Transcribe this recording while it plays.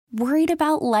Worried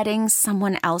about letting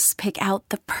someone else pick out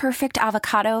the perfect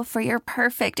avocado for your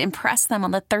perfect impress them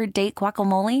on the third date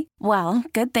guacamole? Well,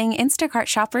 good thing Instacart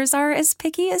shoppers are as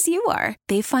picky as you are.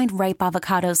 They find ripe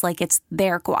avocados like it's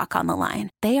their guac on the line.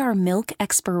 They are milk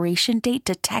expiration date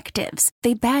detectives.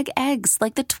 They bag eggs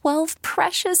like the 12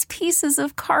 precious pieces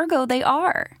of cargo they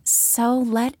are. So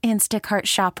let Instacart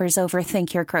shoppers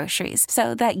overthink your groceries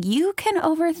so that you can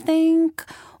overthink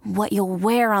what you'll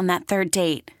wear on that third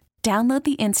date. Download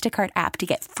the Instacart app to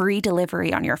get free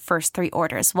delivery on your first 3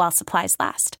 orders while supplies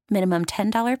last. Minimum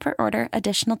 $10 per order.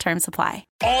 Additional terms apply.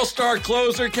 All-star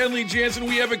closer Kenley Jansen,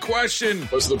 we have a question.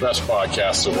 What's the best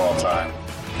podcast of all time?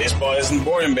 Baseball isn't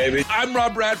boring, baby. I'm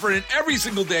Rob Bradford, and every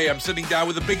single day I'm sitting down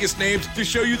with the biggest names to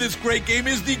show you this great game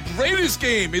is the greatest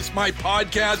game. It's my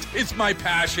podcast. It's my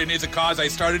passion. It's a cause I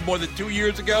started more than 2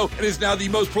 years ago and is now the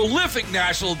most prolific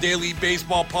national daily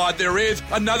baseball pod there is.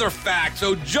 Another fact.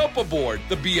 So jump aboard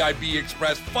the BIB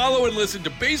Express. Follow and listen to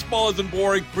Baseball Isn't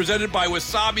Boring, presented by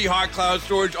Wasabi Hot Cloud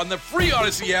Storage on the free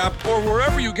Odyssey app or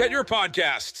wherever you get your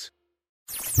podcasts.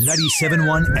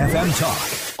 97.1 FM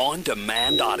Talk. On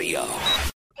demand audio.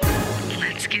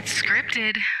 Let's get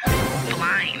scripted.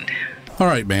 Blind. All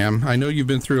right, ma'am. I know you've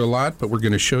been through a lot, but we're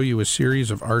going to show you a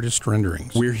series of artist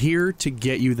renderings. We're here to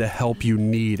get you the help you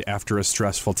need after a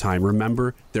stressful time.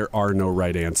 Remember, there are no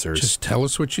right answers. Just tell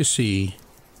us what you see.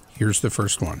 Here's the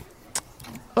first one.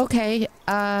 Okay,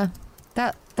 that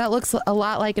looks a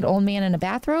lot like an old man in a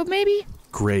bathrobe, maybe?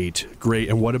 Great.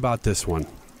 And what about this one?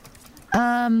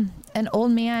 An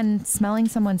old man smelling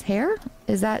someone's hair?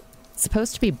 Is that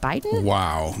supposed to be Biden?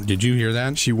 Wow. Did you hear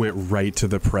that? She went right to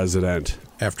the president.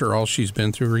 After all she's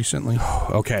been through recently?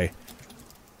 Okay.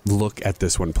 Look at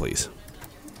this one, please.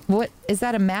 What, is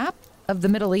that a map of the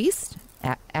Middle East?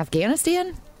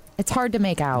 Afghanistan? It's hard to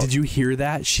make out. Did you hear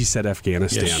that? She said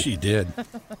Afghanistan. Yes, she did.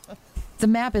 The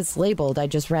map is labeled. I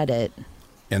just read it.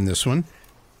 And this one?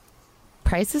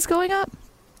 Prices going up?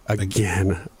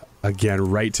 Again,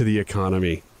 right to the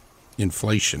economy.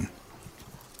 Inflation.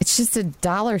 It's just a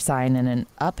dollar sign and an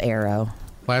up arrow.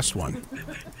 Last one.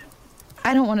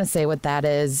 I don't want to say what that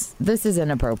is. This is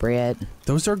inappropriate.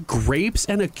 Those are grapes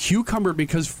and a cucumber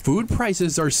because food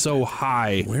prices are so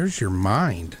high. Where's your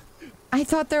mind? I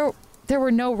thought there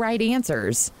were no right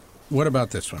answers. What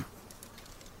about this one?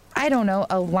 I don't know.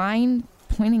 A line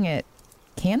pointing at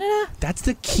Canada? That's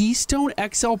the Keystone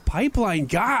XL pipeline.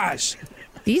 Gosh.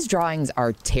 These drawings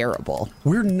are terrible.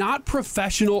 We're not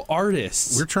professional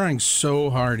artists. We're trying so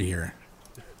hard here.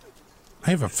 I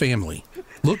have a family.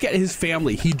 Look at his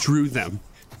family. He drew them.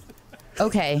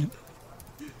 Okay.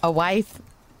 A wife,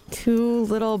 2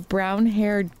 little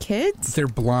brown-haired kids? They're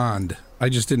blonde. I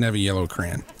just didn't have a yellow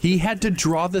crayon. He had to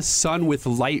draw the sun with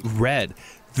light red.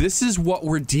 This is what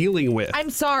we're dealing with. I'm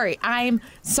sorry.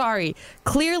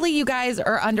 Clearly you guys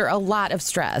are under a lot of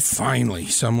stress. Finally,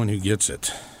 someone who gets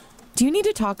it. Do you need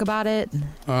to talk about it?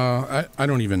 I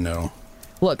don't even know.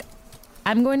 Look,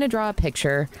 I'm going to draw a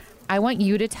picture. I want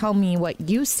you to tell me what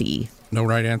you see. No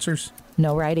right answers?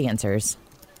 No right answers.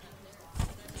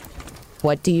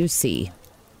 What do you see?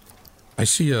 I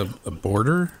see a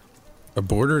border. A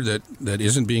border that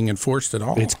isn't being enforced at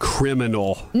all. It's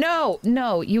criminal. No,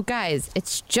 you guys.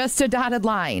 It's just a dotted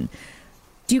line.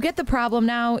 Do you get the problem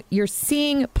now? You're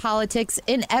seeing politics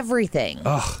in everything.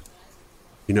 Ugh.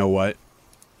 You know what?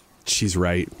 She's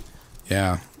right.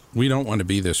 Yeah, we don't want to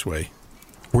be this way.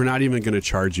 We're not even going to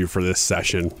charge you for this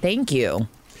session. Thank you.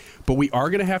 But we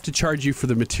are going to have to charge you for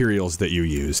the materials that you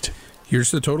used. Here's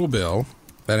the total bill.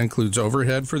 That includes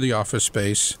overhead for the office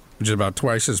space, which is about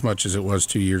twice as much as it was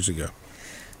 2 years ago.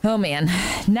 Oh, man.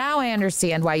 Now I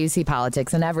understand why you see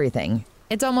politics in everything.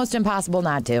 It's almost impossible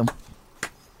not to.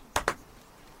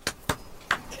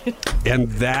 And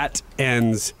that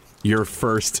ends your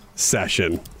first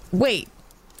session. Wait.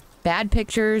 Bad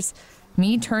pictures,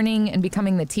 me turning and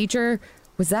becoming the teacher.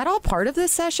 Was that all part of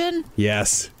this session?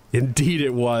 Yes, indeed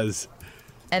it was.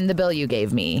 And the bill you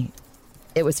gave me,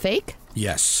 it was fake?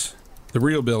 Yes. The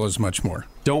real bill is much more.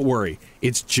 Don't worry.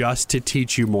 It's just to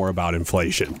teach you more about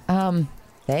inflation.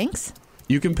 Thanks?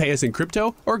 You can pay us in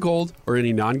crypto or gold or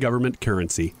any non-government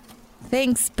currency.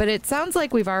 Thanks, but it sounds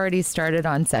like we've already started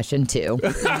on session 2.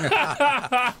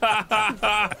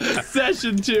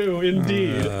 Session 2,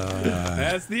 indeed.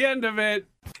 That's the end of it.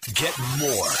 Get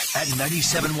more at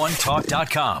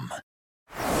 971talk.com.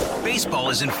 Baseball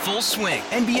is in full swing.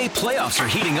 NBA playoffs are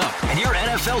heating up, and your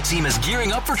NFL team is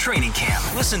gearing up for training camp.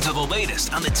 Listen to the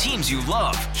latest on the teams you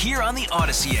love here on the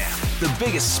Odyssey app. The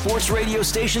biggest sports radio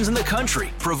stations in the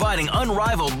country, providing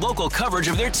unrivaled local coverage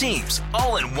of their teams,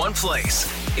 all in one place.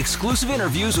 Exclusive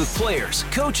interviews with players,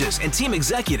 coaches, and team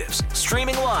executives,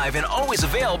 streaming live and always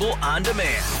available on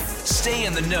demand. Stay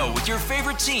in the know with your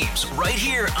favorite teams right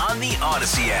here on the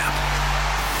Odyssey app.